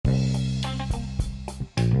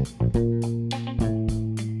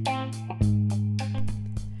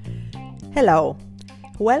Hello,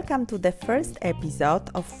 welcome to the first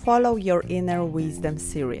episode of Follow Your Inner Wisdom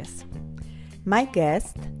series. My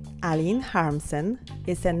guest, Aline Harmsen,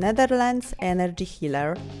 is a Netherlands energy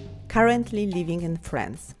healer currently living in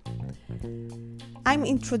France. I'm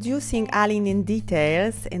introducing Aline in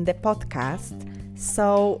details in the podcast,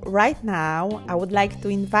 so right now I would like to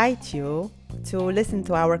invite you to listen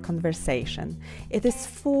to our conversation. It is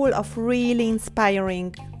full of really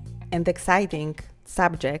inspiring and exciting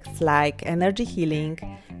subjects like energy healing,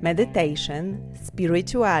 meditation,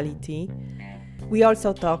 spirituality. We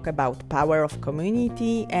also talk about power of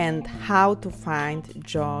community and how to find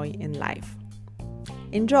joy in life.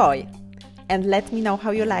 Enjoy and let me know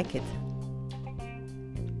how you like it.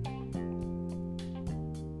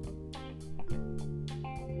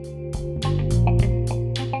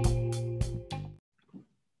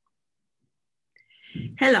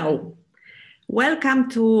 Hello. Welcome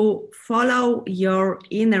to Follow Your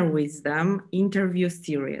Inner Wisdom interview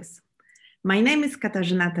series. My name is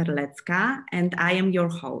Katarzyna Terlecka and I am your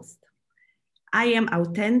host. I am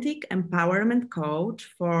authentic empowerment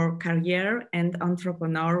coach for career and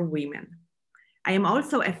entrepreneur women. I am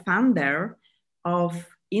also a founder of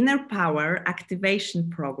Inner Power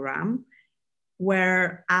Activation Program,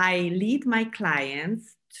 where I lead my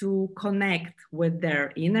clients to connect with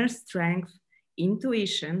their inner strength,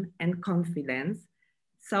 intuition, and confidence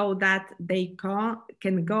so that they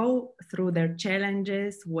can go through their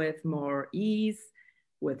challenges with more ease,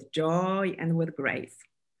 with joy, and with grace.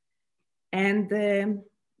 And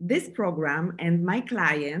this program and my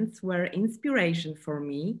clients were inspiration for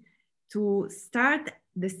me to start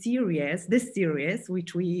this series,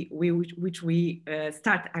 which we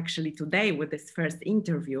start actually today with this first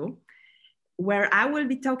interview, where I will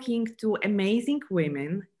be talking to amazing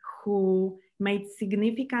women who made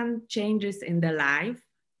significant changes in their life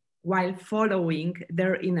while following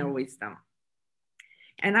their inner wisdom.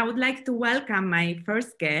 And I would like to welcome my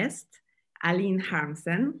first guest, Aline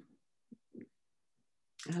Harmsen.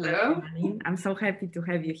 Hello. Aline, I'm so happy to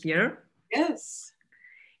have you here. Yes.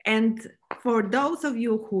 And for those of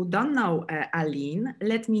you who don't know Aline,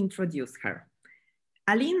 let me introduce her.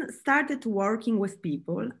 Aline started working with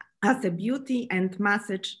people as a beauty and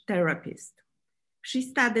massage therapist. She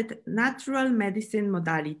studied natural medicine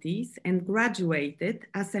modalities and graduated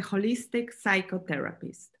as a holistic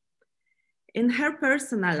psychotherapist. In her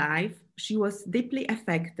personal life, she was deeply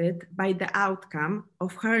affected by the outcome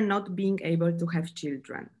of her not being able to have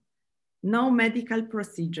children. No medical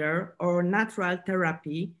procedure or natural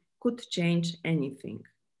therapy could change anything.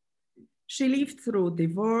 She lived through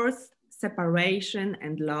divorce, separation,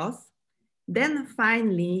 and loss, then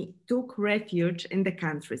finally took refuge in the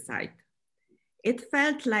countryside. It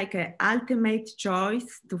felt like an ultimate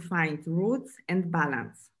choice to find roots and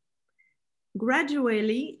balance.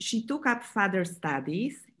 Gradually, she took up further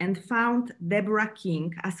studies and found Deborah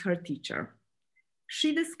King as her teacher.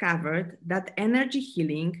 She discovered that energy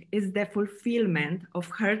healing is the fulfillment of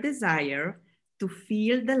her desire to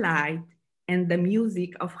feel the light and the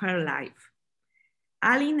music of her life.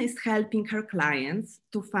 Aline is helping her clients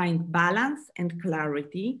to find balance and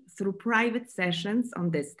clarity through private sessions on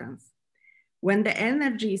distance. When the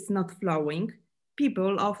energy is not flowing,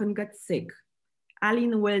 people often get sick.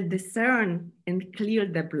 Aline will discern and clear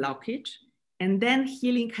the blockage, and then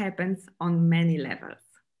healing happens on many levels.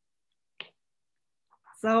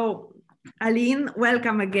 So, Aline,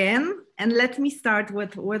 welcome again. And let me start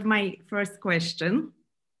with my first question.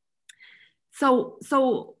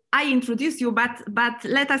 So I introduce you, but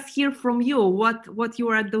let us hear from you what you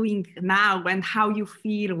are doing now and how you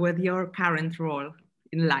feel with your current role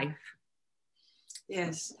in life.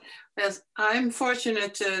 Yes, I'm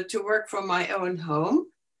fortunate to work from my own home.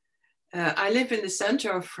 I live in the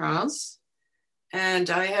center of France, and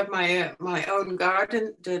I have my own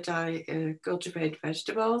garden that I cultivate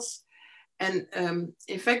vegetables. And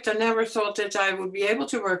in fact, I never thought that I would be able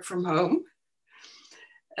to work from home.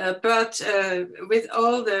 But with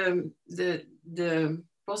all the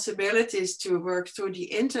possibilities to work through the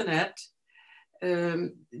internet,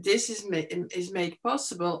 this is made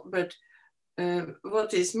possible. But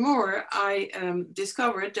what is more, I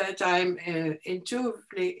discovered that I'm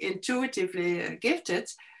intuitively gifted,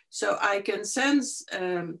 so I can sense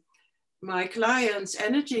my client's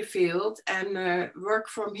energy field and work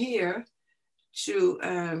from here to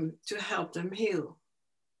help them heal.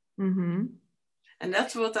 Mm-hmm. And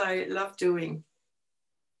that's what I love doing.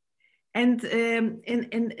 And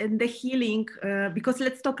in the healing, because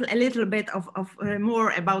let's talk a little bit of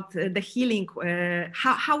more about the healing.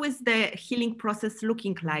 How is the healing process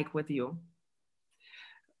looking like with you?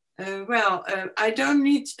 I don't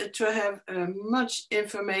need to have much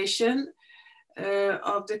information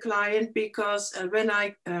of the client, because when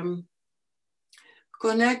I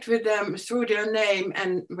connect with them through their name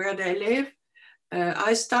and where they live,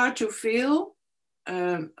 I start to feel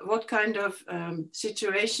what kind of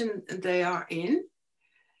situation they are in.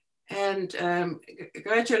 And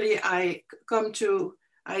gradually I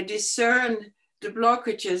discern the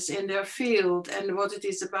blockages in their field and what it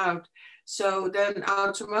is about. So then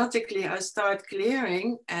automatically I start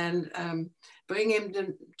clearing and bringing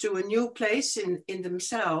them to a new place in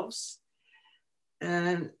themselves.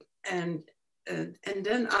 And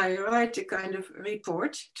then I write a kind of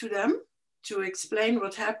report to them to explain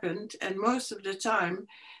what happened. And most of the time,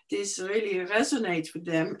 this really resonates with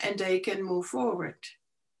them and they can move forward.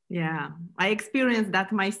 Yeah, I experienced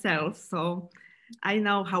that myself, so I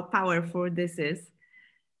know how powerful this is.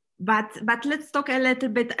 But let's talk a little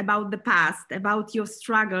bit about the past, about your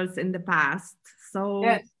struggles in the past. So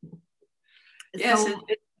yes,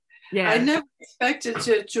 yeah. I never expected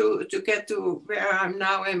to get to where I'm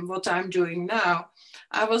now and what I'm doing now.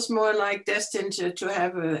 I was more like destined to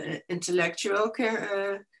have an intellectual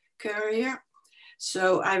career.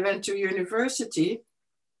 So I went to university.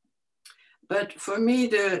 But for me,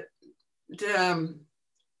 the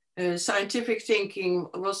scientific thinking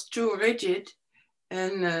was too rigid,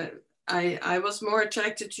 and I was more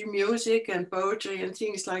attracted to music and poetry and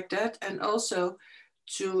things like that, and also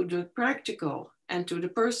to the practical and to the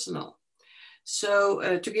personal. So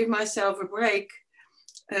to give myself a break,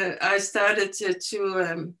 I started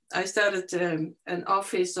an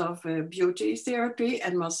office of beauty therapy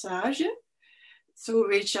and massage, through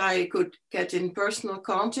which I could get in personal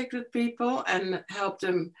contact with people and help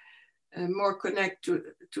them more connect to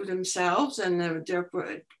themselves and their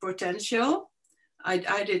potential.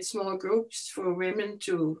 I did small groups for women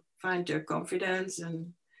to find their confidence,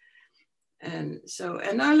 and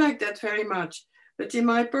I like that very much. But in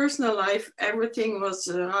my personal life, everything was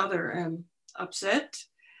rather upset,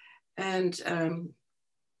 and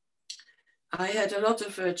I had a lot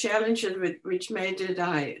of challenges which made it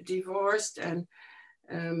I divorced, and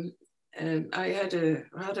I had a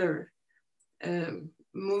rather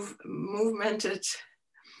movemented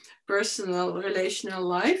personal relational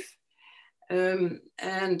life, and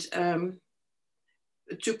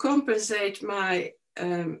to compensate my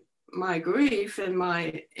my grief and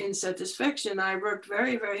my insatisfaction, I worked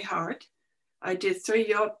very, very hard. I did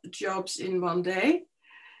 3 jobs in one day,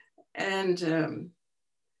 and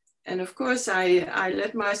of course I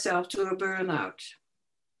led myself to a burnout.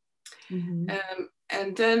 Mm-hmm.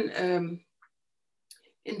 And then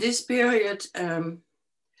in this period,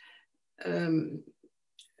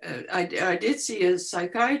 I did see a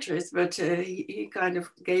psychiatrist, but he kind of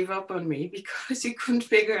gave up on me because he couldn't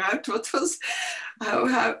figure out what was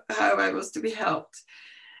how I was to be helped.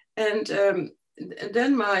 And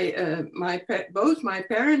then both my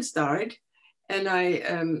parents died, and I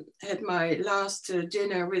had my last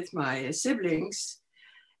dinner with my siblings.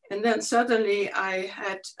 And then suddenly I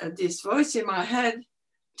had this voice in my head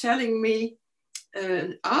telling me,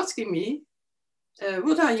 asking me,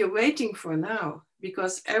 what are you waiting for now?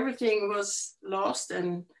 Because everything was lost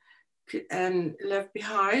and left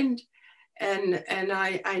behind. And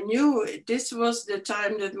I knew this was the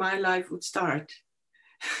time that my life would start.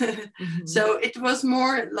 Mm-hmm. So it was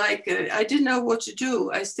more like, I didn't know what to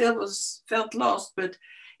do. I still felt lost, but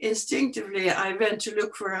instinctively I went to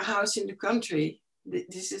look for a house in the country.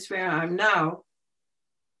 This is where I'm now.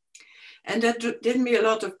 And that did me a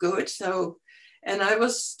lot of good. So, and I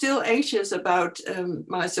was still anxious about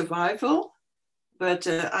my survival, but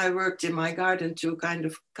I worked in my garden to kind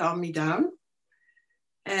of calm me down.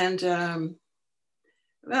 And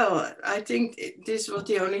well, I think this was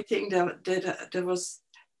the only thing that was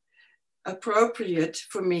appropriate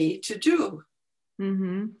for me to do.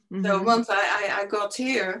 Mm-hmm. Mm-hmm. So once I got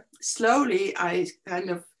here, slowly I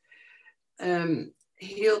kind of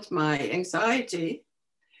healed my anxiety.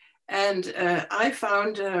 And I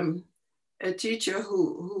found a teacher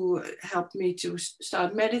who helped me to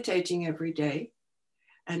start meditating every day.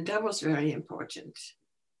 And that was very important.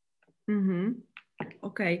 Mm-hmm.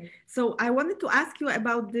 Okay, so I wanted to ask you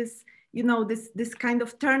about this, you know, this kind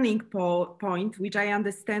of turning point, which I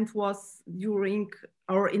understand was during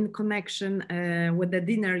or in connection with the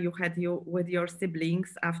dinner you had with your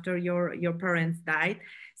siblings after your parents died.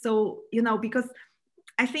 So, you know, because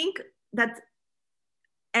I think that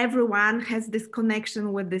everyone has this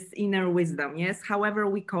connection with this inner wisdom, yes, however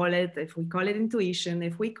we call it, if we call it intuition,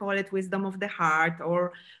 if we call it wisdom of the heart,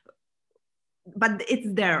 but it's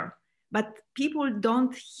there. But people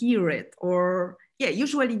don't hear it, or yeah,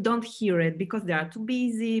 usually don't hear it because they are too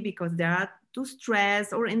busy, because they are too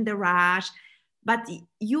stressed or in the rush, but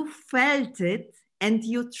you felt it and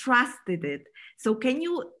you trusted it. So can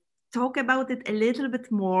you talk about it a little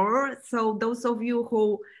bit more? So those of you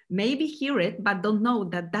who maybe hear it, but don't know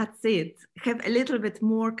that that's it, have a little bit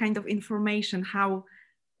more kind of information. How,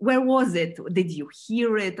 where was it? Did you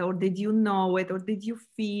hear it, or did you know it, or did you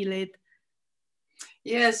feel it?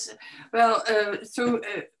 Yes, well,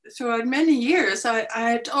 throughout many years, I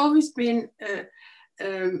had always been,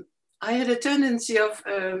 I had a tendency of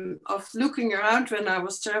looking around when I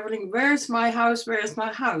was traveling. Where's my house? Where's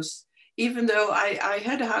my house? Even though I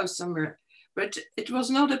had a house somewhere, but it was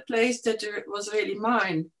not a place that was really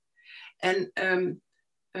mine. And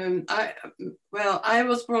I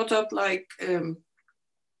was brought up like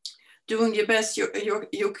doing the best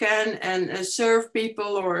you can and serve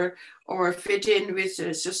people or fit in with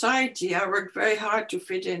society. I worked very hard to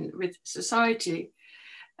fit in with society.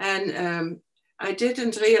 And I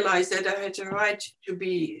didn't realize that I had the right to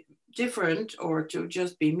be different or to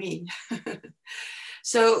just be me.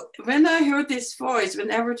 So when I heard this voice, when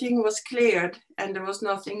everything was cleared and there was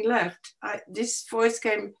nothing left, this voice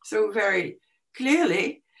came through very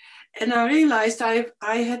clearly. And I realized I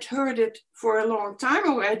had heard it for a long time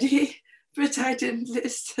already, but I didn't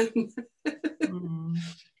listen.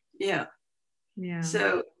 Yeah. Yeah.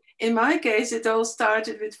 So in my case, it all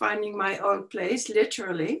started with finding my own place,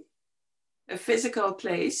 literally, a physical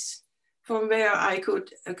place from where I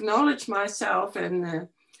could acknowledge myself and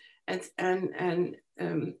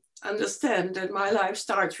understand that my life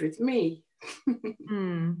starts with me.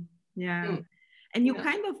 Yeah. And you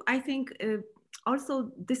kind of, I think,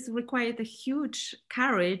 also this required a huge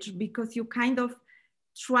courage, because you kind of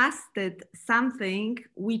trusted something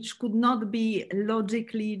which could not be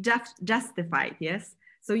logically justified. Yes.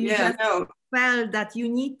 So you just felt that you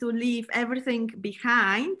need to leave everything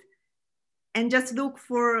behind and just look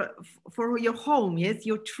for your home. Yes,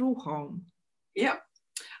 your true home. Yeah.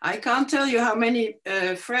 I can't tell you how many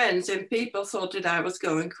friends and people thought that I was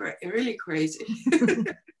going really crazy.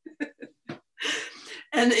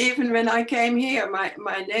 And even when I came here, my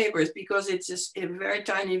neighbors, because it's a very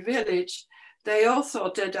tiny village, they all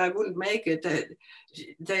thought that I wouldn't make it.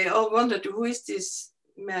 They all wondered, who is this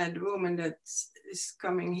mad woman that is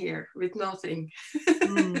coming here with nothing?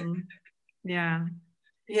 Yeah.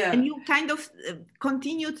 Yeah. And you kind of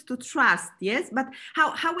continued to trust, yes? But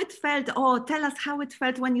how it felt? Oh, tell us how it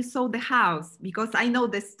felt when you saw the house, because I know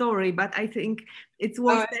the story, but I think it's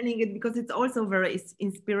worth telling it because it's also very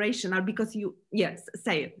inspirational. Because you, yes,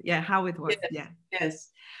 say it. Yeah, how it was. Yes. Yeah.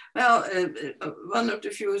 Yes. Well, one of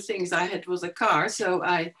the few things I had was a car, so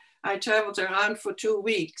I traveled around for 2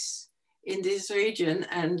 weeks in this region,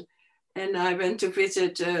 and I went to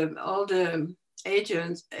visit all the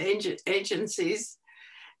agencies.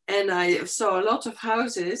 And I saw a lot of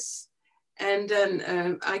houses, and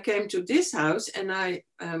then I came to this house, and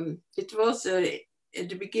it was at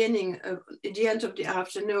the beginning, at the end of the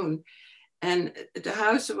afternoon, and the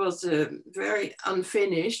house was very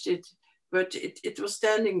unfinished. But it was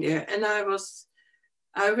standing there, and I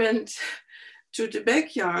went to the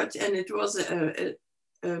backyard, and it was a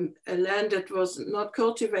land that was not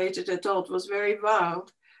cultivated at all. It was very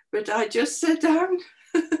wild, but I just sat down.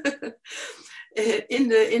 In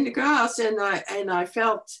the grass, and I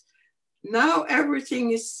felt now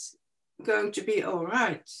everything is going to be all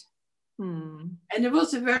right. And it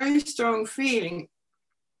was a very strong feeling,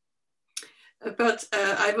 but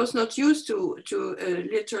I was not used to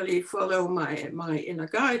literally follow my inner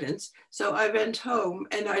guidance. So I went home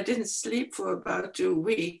and I didn't sleep for about 2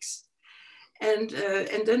 weeks, and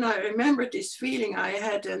then I remembered this feeling I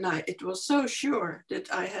had, and it was so sure that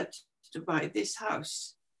I had to buy this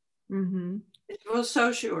house. It was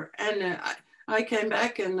so sure, and I came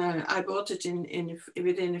back and I bought it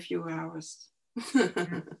within a few hours.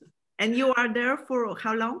 And you are there for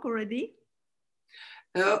how long already?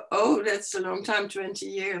 Oh, that's a long time, 20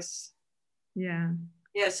 years. Yeah.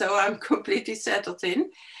 Yeah, so I'm completely settled in.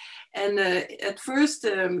 And at first,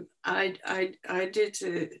 I did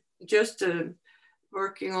just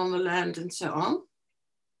working on the land and so on,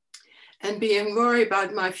 and being worried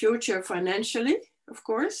about my future financially, of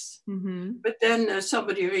course. But then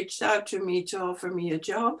somebody reached out to me to offer me a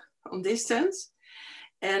job on distance,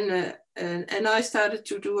 and I started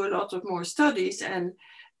to do a lot of more studies and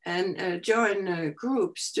join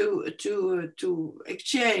groups to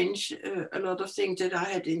exchange a lot of things that I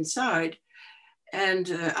had inside. And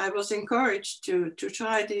I was encouraged to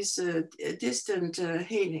try this distant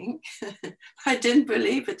healing. I didn't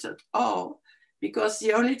believe it at all, because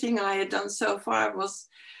the only thing I had done so far was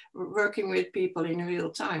working with people in real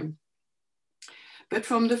time. But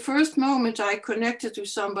from the first moment I connected to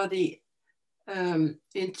somebody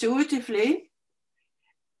intuitively,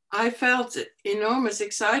 I felt enormous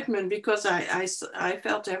excitement because I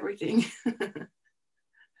felt everything.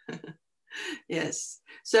 Yes.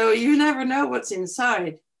 So you never know what's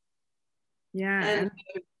inside. Yeah. And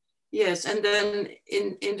yes, and then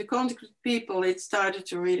in the contact with people, it started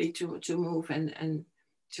to really to move and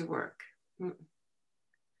to work.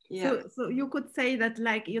 Yeah. So you could say that,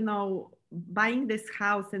 like, you know, buying this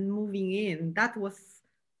house and moving in, that was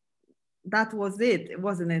it,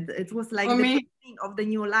 wasn't it? It was like For the me, beginning of the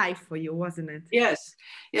new life for you, wasn't it? yes,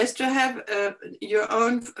 yes, to have your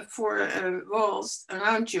own four walls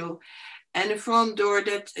around you and a front door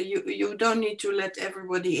that you don't need to let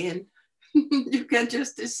everybody in. You can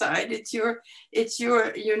just decide it's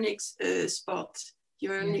your unique spot,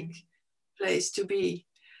 your unique place to be.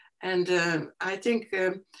 And I think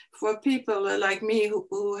for people like me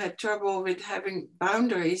who had trouble with having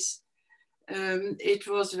boundaries, it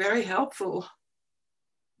was very helpful.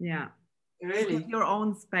 Yeah. Really. Your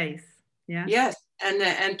own space. Yeah. Yes,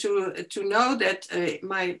 and to know that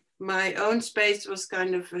my own space was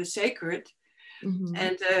kind of sacred,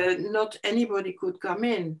 and not anybody could come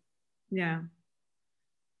in. Yeah.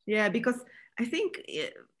 Yeah, because I think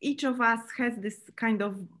each of us has this kind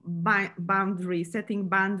of setting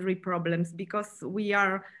boundary problems, because we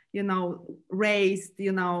are, you know, raised,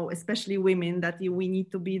 you know, especially women, that we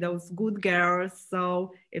need to be those good girls.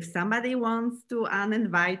 So if somebody wants to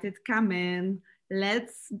uninvited come in,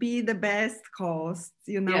 let's be the best host,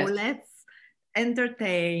 you know, Yes. let's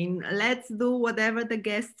entertain, let's do whatever the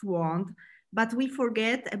guests want. But we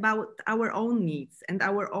forget about our own needs and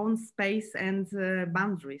our own space and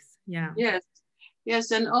boundaries. Yeah. Yes,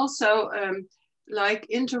 yes, and also like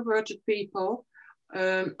introverted people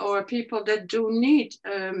or people that do need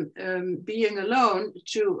being alone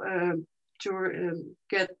to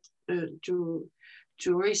get to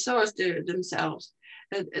resource themselves.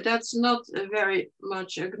 That's not very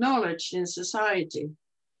much acknowledged in society.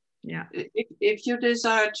 Yeah. If you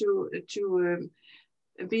desire to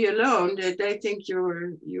be alone, they think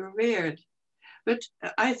you're weird. But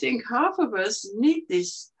I think half of us need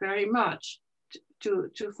this very much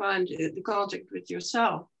to find the contact with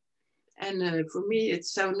yourself. And for me,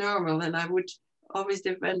 it's so normal, and I would always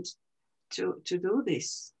defend to do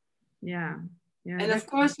this. Yeah. Yeah. And of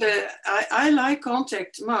course, I like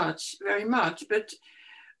contact very much, but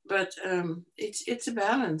it's a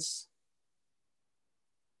balance.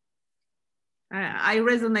 I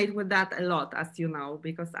resonate with that a lot, as you know,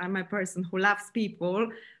 because I'm a person who loves people,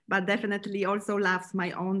 but definitely also loves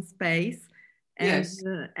my own space. And, Yes.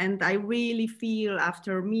 And I really feel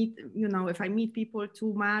after you know, if I meet people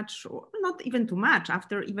too much, or not even too much,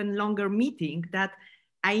 after even longer meeting, that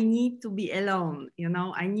I need to be alone, you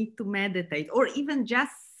know, I need to meditate, or even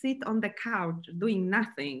just sit on the couch doing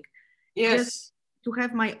nothing. Yes. Just to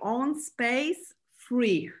have my own space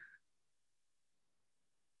free.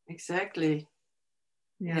 Exactly.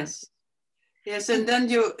 Yeah. Yes. Yes, and then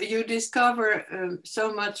you discover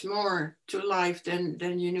so much more to life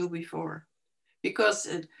than you knew before, because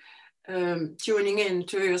tuning in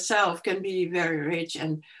to yourself can be very rich.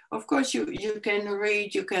 And of course, you can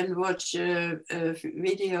read, you can watch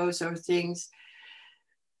videos or things.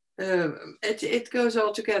 It goes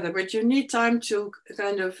all together, but you need time to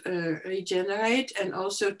kind of regenerate and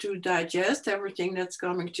also to digest everything that's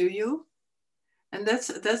coming to you. And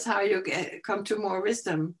that's how you come to more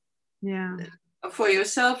wisdom. Yeah. For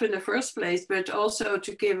yourself in the first place, but also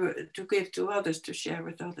to give to others, to share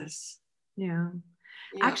with others. Yeah.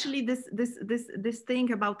 Yeah. Actually, this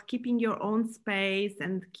thing about keeping your own space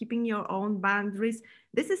and keeping your own boundaries,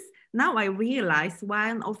 this is, now I realize,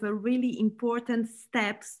 one of the really important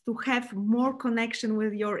steps to have more connection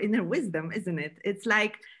with your inner wisdom, isn't it? It's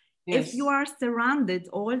like, yes, if you are surrounded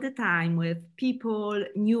all the time with people,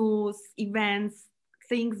 news, events,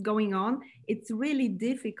 things going on, it's really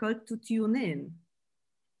difficult to tune in.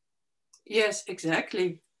 Yes,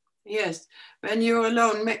 exactly. Yes, when you're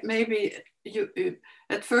alone, maybe you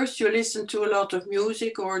at first you listen to a lot of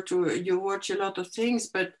music or you watch a lot of things,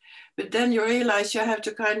 but then you realize you have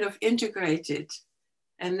to kind of integrate it,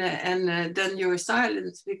 and then your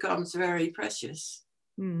silence becomes very precious.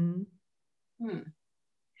 Mm-hmm.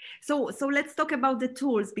 So let's talk about the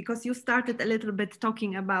tools, because you started a little bit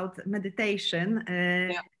talking about meditation.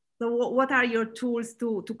 Yeah. So what are your tools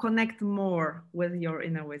to connect more with your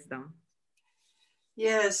inner wisdom?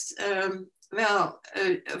 Yes, well,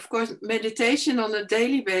 of course, meditation on a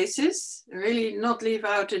daily basis, really not leave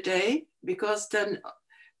out a day, because then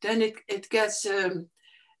it gets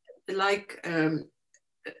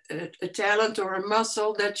a talent or a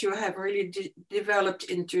muscle that you have really developed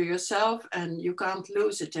into yourself, and you can't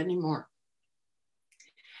lose it anymore.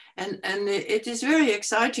 And it is very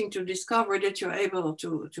exciting to discover that you're able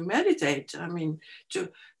to meditate. I mean,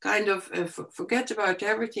 to kind of forget about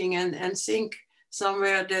everything and think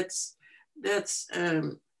somewhere that's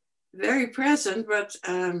very present, but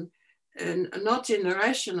not in the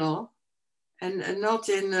rational, and not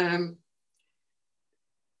in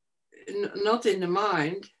the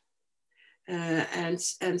mind, and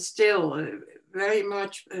still very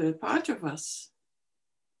much part of us.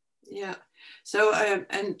 Yeah. So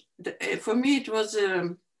for me, it was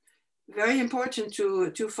very important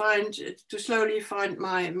to slowly find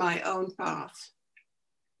my own path.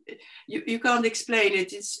 You can't explain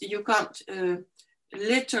it. You can't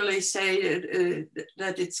literally say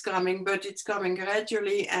that it's coming, but it's coming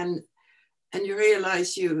gradually, and you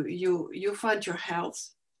realize you find your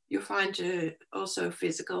health. You find also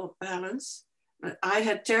physical balance. I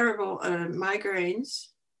had terrible migraines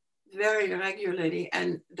very regularly,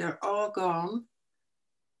 and they're all gone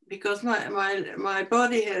because my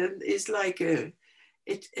body is like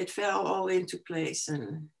it fell all into place,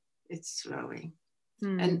 and it's flowing.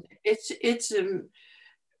 And it's a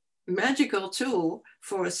magical tool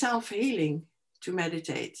for self-healing to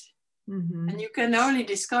meditate. And you can only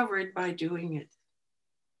discover it by doing it.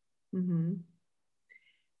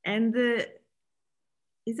 And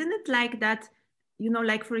isn't it like that, you know,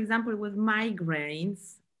 like for example with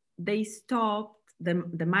migraines, they stopped, they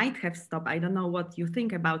might have stopped, I don't know what you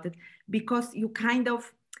think about it, because you kind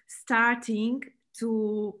of starting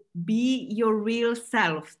to be your real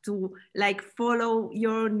self, to like follow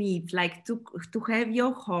your needs, like to have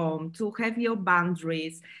your home, to have your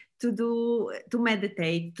boundaries, to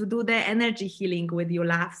meditate, to do the energy healing with your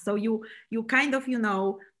love. So you kind of, you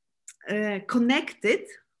know, connected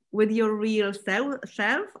with your real self,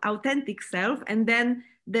 authentic self, and then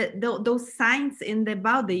those signs in the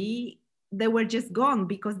body, they were just gone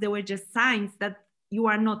because they were just signs that you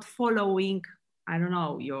are not following, I don't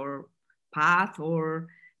know, your path, or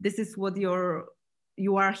this is what you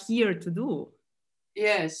are here to do.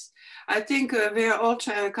 Yes, I think we're all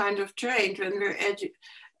kind of trained when we're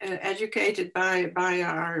educated by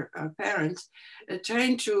our parents,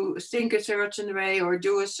 trained to think a certain way or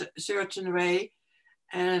do a certain way,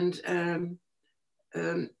 and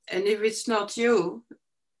if it's not you,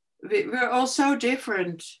 we're all so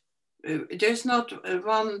different. There's not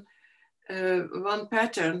one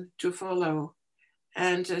pattern to follow,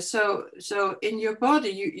 and so in your body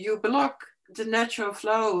you block the natural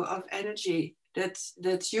flow of energy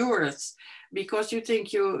that's yours, because you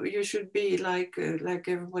think you should be like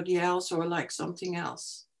everybody else or like something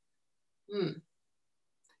else.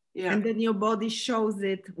 Yeah. And then your body shows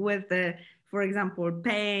it with for example,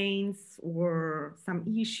 pains or some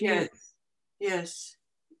issues. Yes.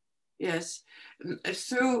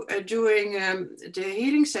 Through doing the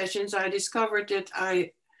healing sessions, I discovered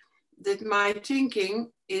that my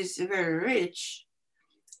thinking is very rich,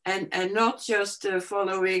 and not just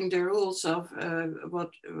following the rules of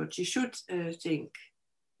what you should think.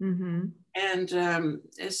 And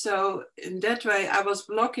so in that way, I was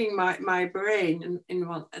blocking my brain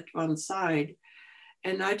at one side,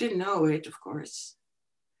 and I didn't know it, of course.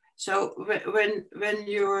 So when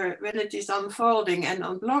it is unfolding and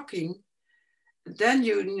unblocking, then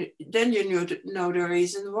you know the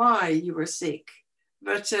reason why you were sick.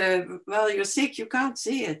 But while you're sick, you can't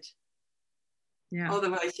see it. Yeah.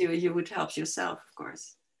 Otherwise, you would help yourself, of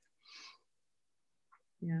course.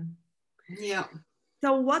 Yeah. Yeah.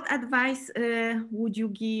 So what advice would you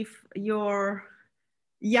give your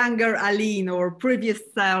younger Aline or previous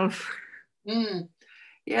self?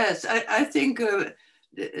 Yes, I think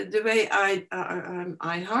the way I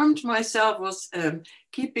harmed myself was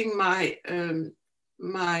keeping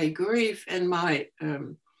my grief and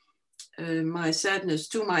my sadness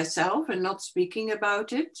to myself and not speaking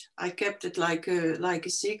about it. I kept it like a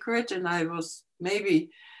secret, and I was maybe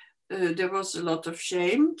there was a lot of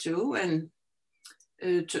shame too, and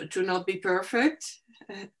to not be perfect,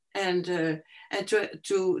 and to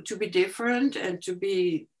be different, and to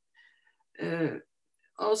be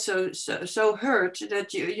also so hurt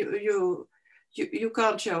that you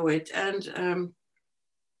can't show it. And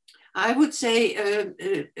I would say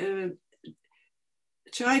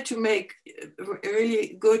try to make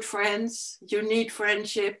really good friends. You need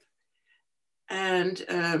friendship, and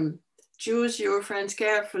choose your friends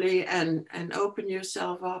carefully, and open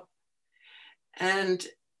yourself up. And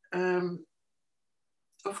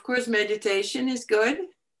of course, meditation is good.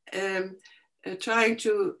 Trying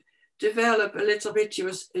to develop a little bit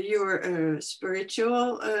your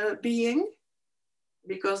spiritual being,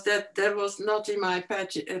 because that was not in my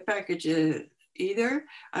package either.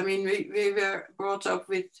 I mean, we were brought up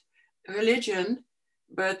with religion,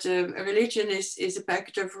 but religion is a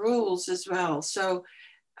package of rules as well. So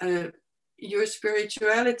your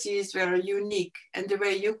spirituality is very unique, and the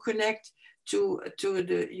way you connect to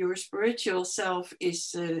your spiritual self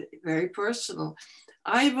is very personal.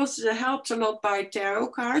 I was helped a lot by tarot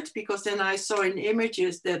cards, because then I saw in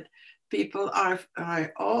images that people are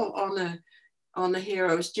all on a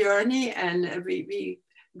hero's journey, and we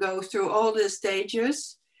go through all the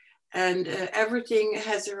stages, and everything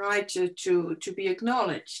has a right to be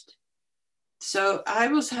acknowledged. So I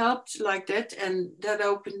was helped like that, and that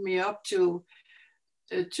opened me up to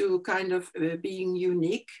kind of being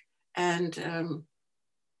unique, and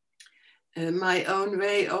my own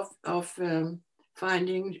way of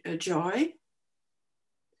finding joy.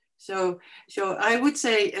 So I would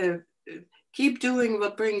say keep doing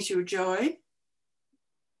what brings you joy.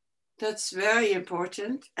 That's very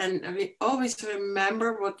important, and always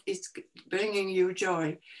remember what is bringing you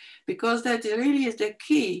joy, because that really is the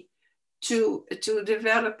key to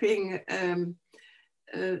developing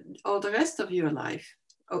all the rest of your life,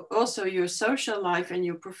 also your social life and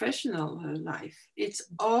your professional life. It's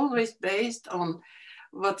always based on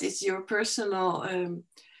what is your personal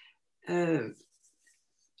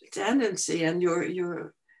tendency and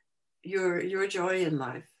your joy in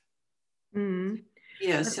life.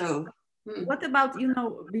 Yeah, so what about,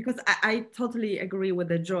 because I totally agree with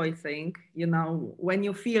the joy thing. When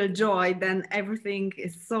you feel joy, then everything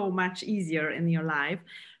is so much easier in your life.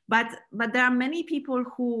 But there are many people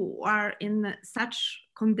who are in such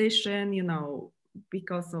condition,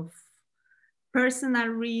 because of personal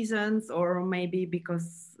reasons, or maybe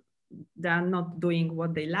because they are not doing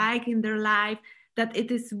what they like in their life, that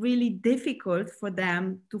it is really difficult for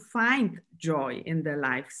them to find joy in their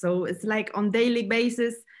life. So it's like on daily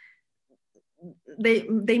basis,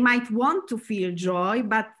 they might want to feel joy,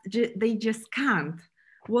 but they just can't.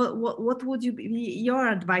 What would be your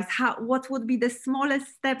advice? What would be the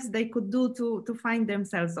smallest steps they could do to find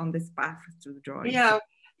themselves on this path to joy? Yeah,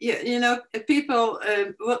 people,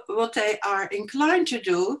 what they are inclined to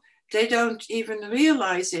do, they don't even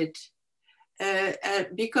realize it,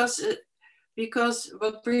 because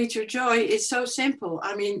what brings you joy is so simple.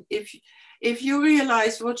 I mean, if you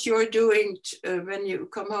realize what you're doing when you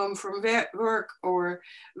come home from work, or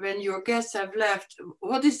when your guests have left,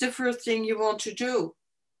 what is the first thing you want to do?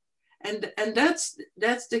 And that's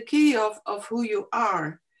the key of who you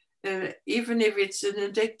are, even if it's an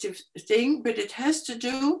addictive thing, but it has to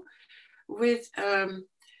do with where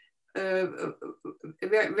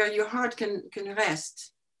your heart can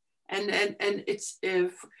rest. And it's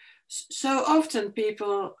so often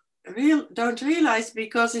people don't realize,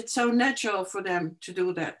 because it's so natural for them to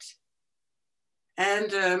do that.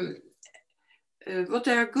 And what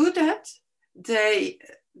they're good at, they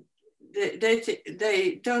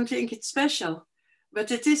don't think it's special,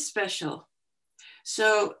 but it is special.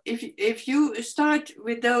 So if you start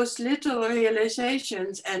with those little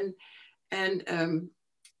realizations and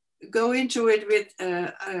go into it with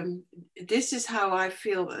this is how I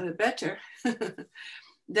feel better,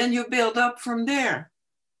 then you build up from there.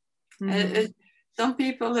 Mm-hmm. Some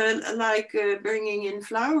people like bringing in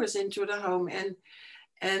flowers into the home, and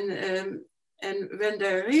when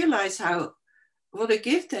they realize what a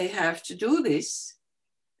gift they have to do this,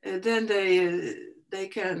 then they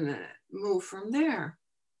can move from there.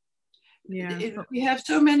 Yeah. We have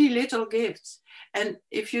so many little gifts, and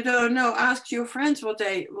if you don't know, ask your friends what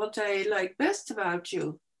they like best about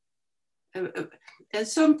you. And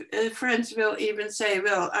some friends will even say,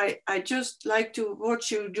 well, I just like to watch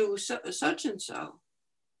you do such and so.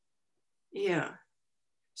 Yeah.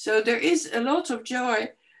 So there is a lot of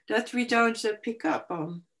joy that we don't pick up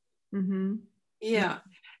on. Mm-hmm. Yeah.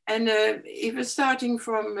 And even starting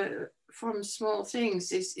from small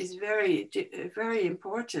things is very, very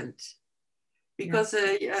important, because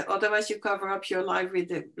otherwise you cover up your life with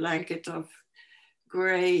a blanket of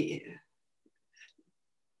gray,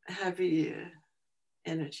 heavy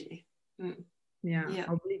energy. Mm. Yeah,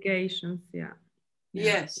 obligations. Yeah.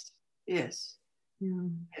 Yes. Yeah. Yes.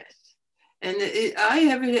 And I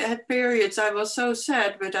have had periods I was so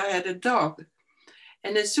sad, but I had a dog.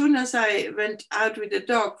 And as soon as I went out with the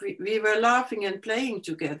dog, we were laughing and playing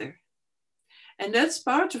together. And that's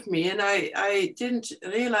part of me. And I didn't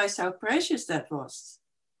realize how precious that was.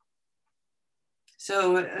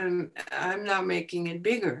 So I'm now making it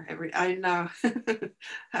bigger. I now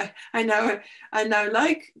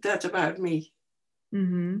like that about me.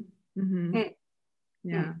 Mm-hmm. Mm-hmm.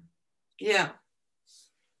 Yeah. Yeah.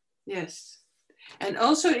 Yes. And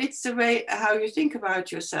also it's the way how you think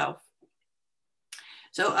about yourself.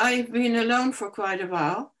 So I've been alone for quite a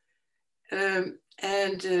while. When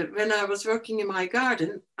I was working in my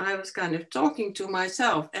garden, I was kind of talking to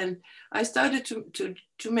myself, and I started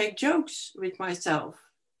to make jokes with myself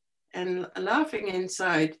and laughing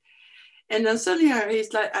inside. And then suddenly I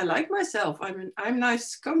realized, like, I like myself. I'm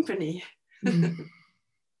nice company. Mm.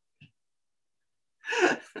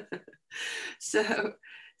 So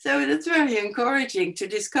that's very encouraging to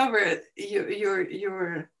discover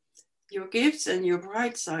your gifts and your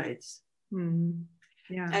bright sides. Mm.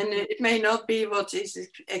 Yeah. And it may not be what is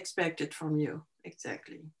expected from you,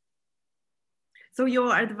 exactly. So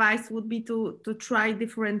your advice would be to try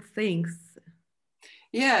different things.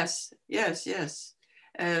 Yes.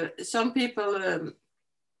 Some people,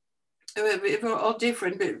 we're all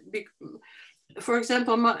different. But for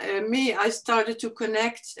example, me, I started to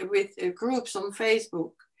connect with groups on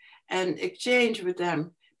Facebook and exchange with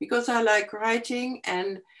them because I like writing,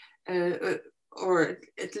 and or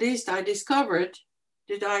at least I discovered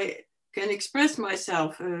that I can express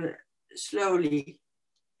myself slowly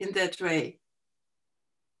in that way.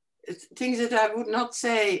 It's things that I would not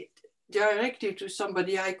say directly to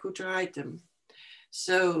somebody, I could write them.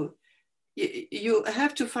 So you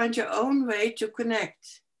have to find your own way to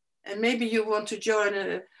connect. And maybe you want to join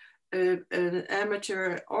an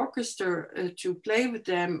amateur orchestra to play with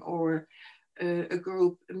them, or a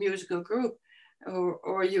musical group,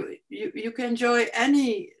 or you can join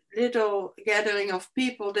any little gathering of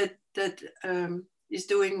people that is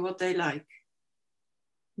doing what they like.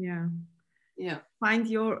 Yeah. Yeah. Find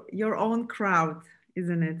your own crowd,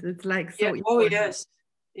 isn't it? It's like so important. Oh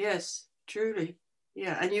yes, truly.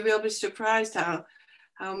 Yeah, and you will be surprised how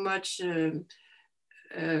much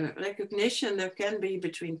recognition there can be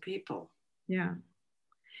between people. Yeah,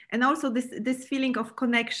 and also this feeling of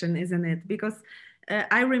connection, isn't it? Because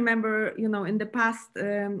I remember, in the past,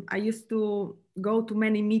 I used to go to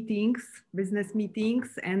many meetings, business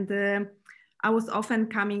meetings, and I was often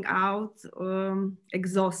coming out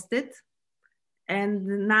exhausted.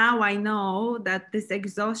 And now I know that this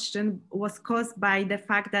exhaustion was caused by the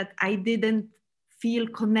fact that I didn't feel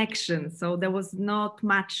connection. So there was not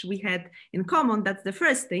much we had in common. That's the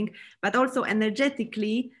first thing. But also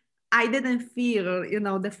energetically, I didn't feel,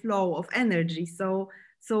 the flow of energy. So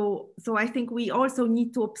I think we also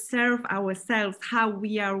need to observe ourselves, how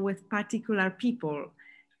we are with particular people.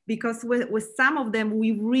 Because with some of them,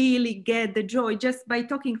 we really get the joy just by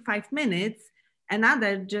talking 5 minutes, and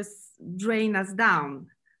others just drain us down.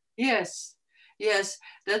 Yes,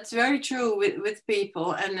 that's very true with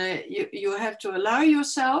people. And you have to allow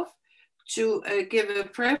yourself to give a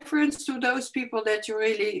preference to those people that you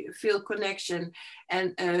really feel connection,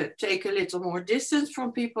 and take a little more distance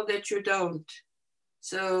from people that you don't.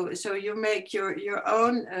 So you make your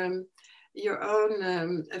own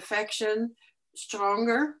affection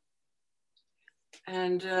stronger.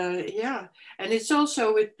 And and it's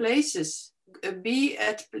also with places. Be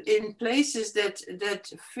in places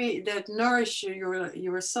that nourish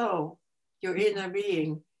your soul, your inner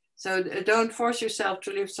being. So don't force yourself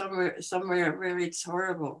to live somewhere where it's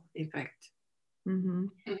horrible, in fact. Mm-hmm.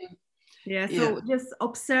 Mm-hmm. Yeah, so just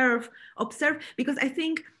observe, because I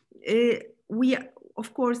think we,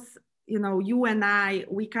 of course, you and I,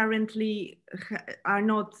 we currently are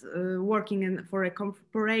not working for a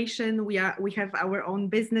corporation. We have our own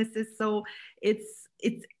businesses, so it's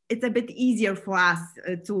a bit easier for us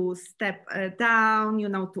to step down,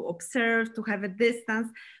 to observe, to have a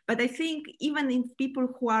distance. But I think even in people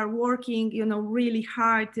who are working, really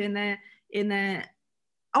hard in a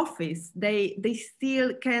office, they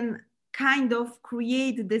still can kind of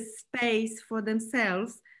create this space for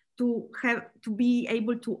themselves to be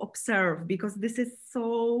able to observe, because this is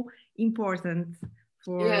so important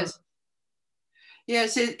for.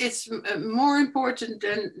 Yes, it's more important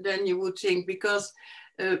than you would think, because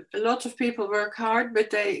a lot of people work hard, but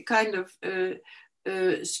they kind of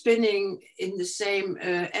spinning in the same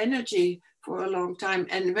energy for a long time.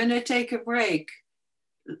 And when they take a break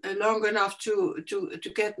long enough to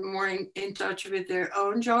get more in touch with their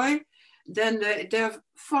own joy, then they're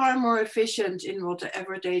far more efficient in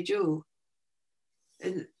whatever they do.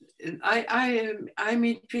 And I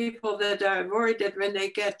meet people that are worried that when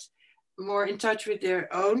they get more in touch with their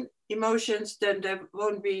own emotions, then they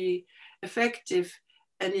won't be effective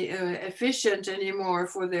and efficient anymore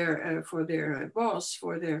for their boss,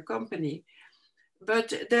 for their company.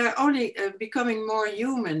 But they're only becoming more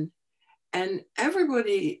human, and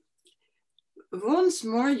everybody wants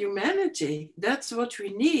more humanity. That's what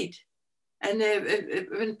we need. And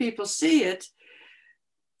when people see it,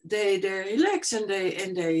 they relax, and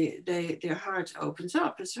their heart opens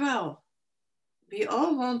up as well. We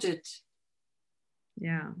all want it.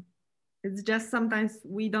 Yeah, it's just sometimes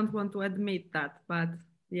we don't want to admit that, but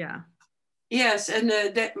yeah. Yes, and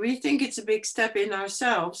that we think it's a big step in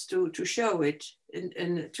ourselves to show it,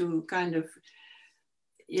 and to kind of,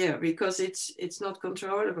 yeah, because it's not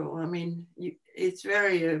controllable. I mean, it's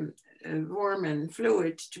very warm and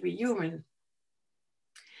fluid to be human.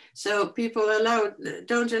 So people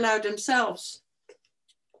don't allow themselves,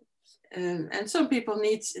 and some people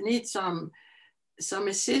need some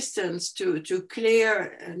assistance to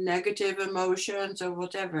clear negative emotions or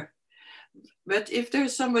whatever. But if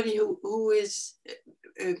there's somebody who is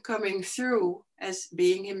coming through as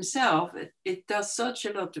being himself, it does such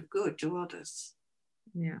a lot of good to others.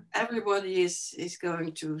 Yeah, everybody is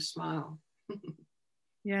going to smile.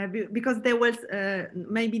 Yeah, because they will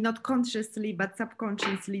maybe not consciously, but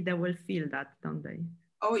subconsciously they will feel that, don't they?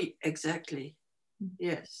 Oh, exactly.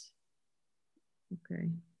 Yes.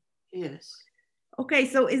 Okay. Yes. Okay,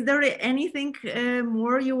 so is there anything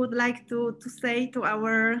more you would like to say to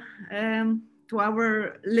our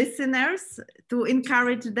listeners, to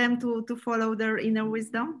encourage them to follow their inner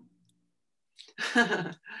wisdom?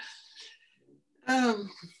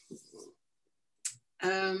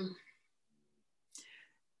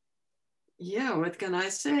 Yeah, what can I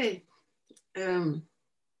say?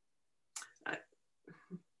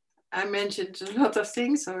 I mentioned a lot of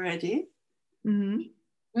things already. Mm-hmm.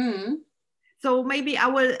 Mm-hmm. So maybe I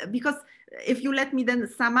will, because if you let me then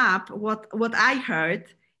sum up what I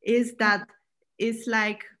heard is that it's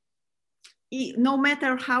like, no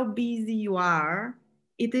matter how busy you are,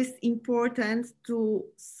 it is important to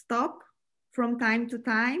stop from time to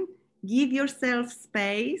time, give yourself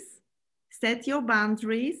space, set your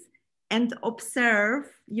boundaries, and observe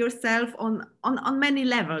yourself on many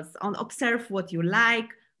levels, observe what you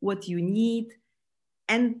like, what you need,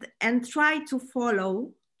 and try to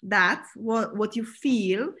follow that, what you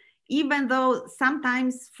feel, even though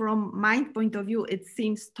sometimes from mind point of view, it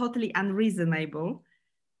seems totally unreasonable.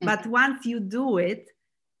 But once you do it,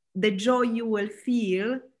 the joy you will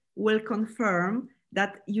feel will confirm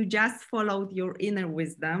that you just followed your inner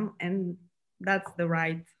wisdom, and that's the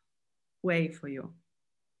right way for you.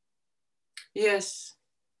 Yes,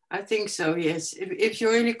 I think so, yes. If you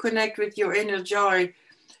really connect with your inner joy,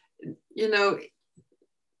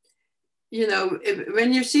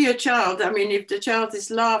 when you see a child, I mean, if the child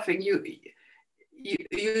is laughing,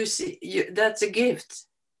 you see, that's a gift.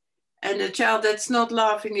 And a child that's not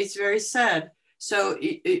laughing is very sad. So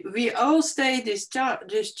we all stay this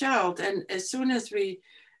child, and as soon as we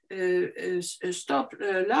stop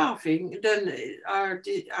laughing, then our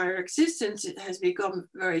existence has become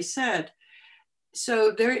very sad.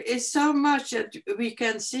 So there is so much that we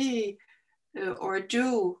can see or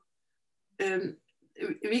do.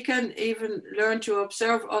 We can even learn to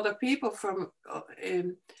observe other people from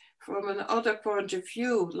another point of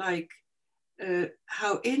view, like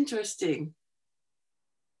how interesting,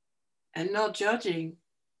 and not judging.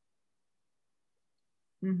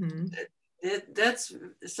 Mm-hmm. That's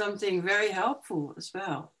something very helpful as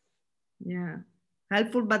well. Yeah,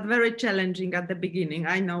 helpful, but very challenging at the beginning.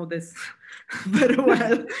 I know this very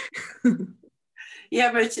well.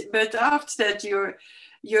 Yeah, but after that,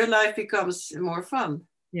 your life becomes more fun.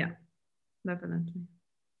 Yeah, definitely.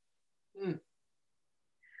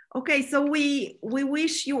 Okay, so we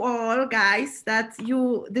wish you all, guys, that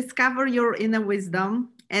you discover your inner wisdom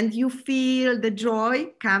and you feel the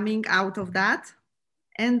joy coming out of that.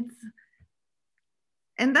 And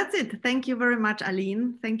that's it. Thank you very much,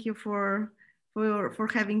 Aline. Thank you for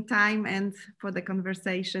having time and for the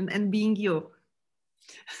conversation and being you.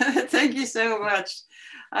 Thank you so much.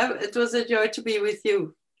 It was a joy to be with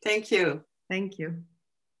you. Thank you. Thank you.